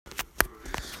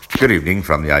Good evening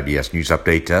from the IBS News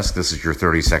Update Desk. This is your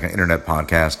 30-second Internet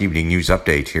Podcast Evening News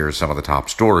Update. Here are some of the top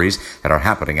stories that are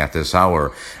happening at this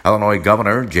hour. Illinois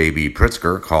Governor J.B.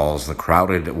 Pritzker calls the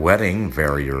crowded wedding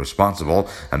very irresponsible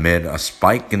amid a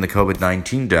spike in the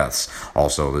COVID-19 deaths.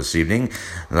 Also this evening,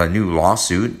 the new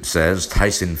lawsuit says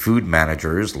Tyson food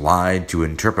managers lied to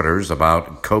interpreters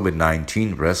about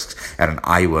COVID-19 risks at an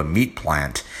Iowa meat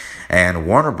plant. And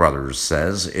Warner Brothers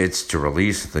says it's to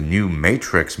release the new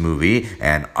Matrix movie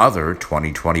and other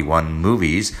 2021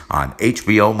 movies on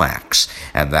HBO Max.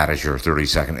 And that is your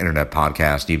 30-second Internet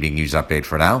Podcast Evening News Update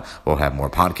for now. We'll have more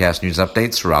podcast news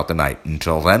updates throughout the night.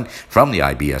 Until then, from the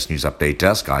IBS News Update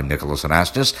Desk, I'm Nicholas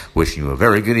Anastas, wishing you a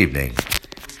very good evening.